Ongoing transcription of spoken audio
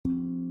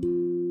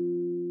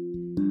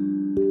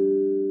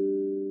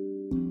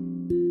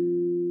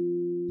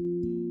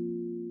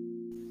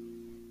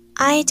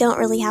I don't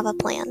really have a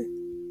plan,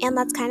 and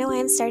that's kind of why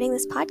I'm starting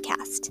this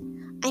podcast.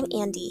 I'm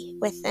Andy,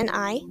 with an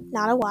I,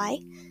 not a Y.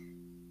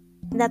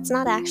 That's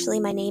not actually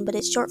my name, but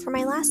it's short for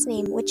my last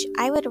name, which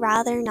I would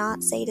rather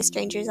not say to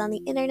strangers on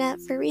the internet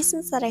for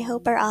reasons that I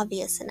hope are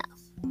obvious enough.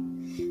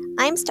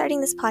 I'm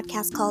starting this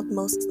podcast called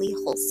Mostly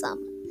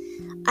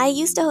Wholesome. I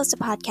used to host a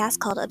podcast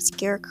called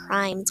Obscure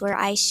Crimes, where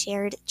I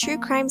shared true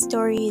crime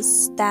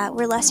stories that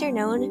were lesser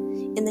known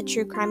in the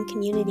true crime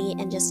community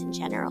and just in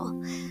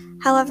general.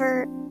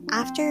 However,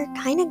 after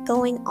kind of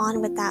going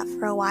on with that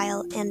for a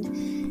while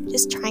and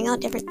just trying out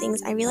different things,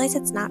 I realized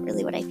it's not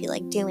really what I feel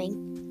like doing.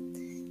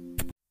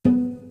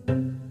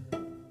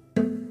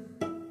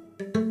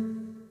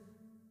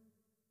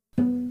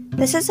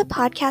 This is a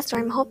podcast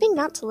where I'm hoping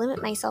not to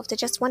limit myself to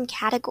just one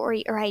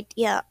category or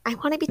idea. I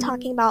want to be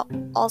talking about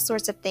all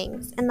sorts of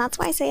things, and that's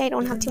why I say I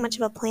don't have too much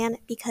of a plan,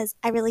 because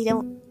I really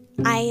don't.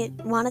 I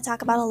want to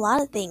talk about a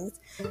lot of things,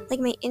 like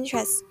my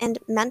interests and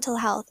mental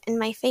health and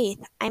my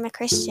faith. I'm a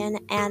Christian,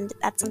 and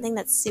that's something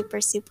that's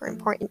super, super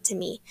important to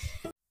me.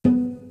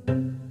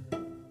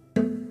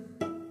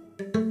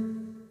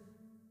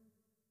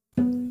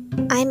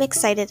 I'm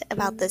excited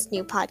about this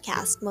new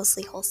podcast,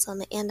 Mostly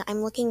Wholesome, and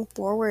I'm looking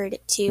forward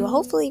to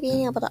hopefully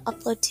being able to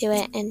upload to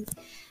it and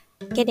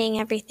getting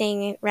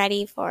everything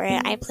ready for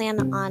it. I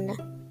plan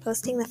on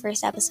posting the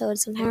first episode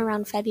sometime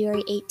around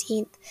February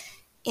 18th,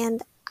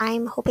 and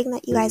I'm hoping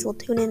that you guys will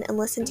tune in and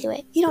listen to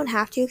it. You don't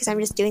have to, because I'm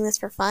just doing this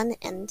for fun,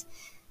 and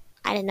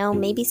I don't know,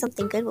 maybe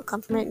something good will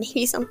come from it,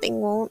 maybe something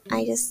won't.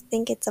 I just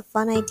think it's a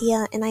fun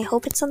idea, and I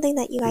hope it's something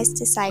that you guys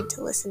decide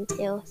to listen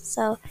to.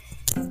 So,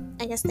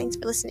 I guess thanks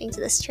for listening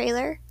to this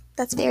trailer.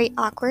 That's very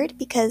awkward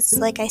because,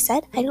 like I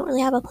said, I don't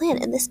really have a plan,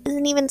 and this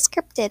isn't even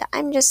scripted.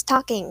 I'm just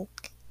talking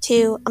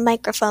to a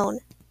microphone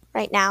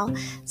right now.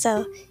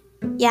 So,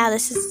 yeah,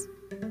 this is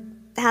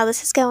how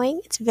this is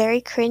going. It's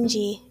very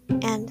cringy,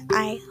 and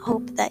I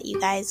hope that you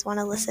guys want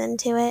to listen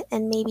to it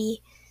and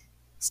maybe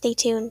stay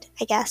tuned,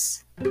 I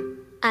guess.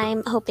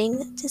 I'm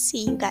hoping to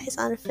see you guys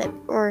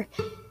or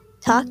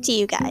talk to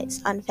you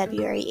guys on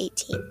February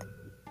 18th.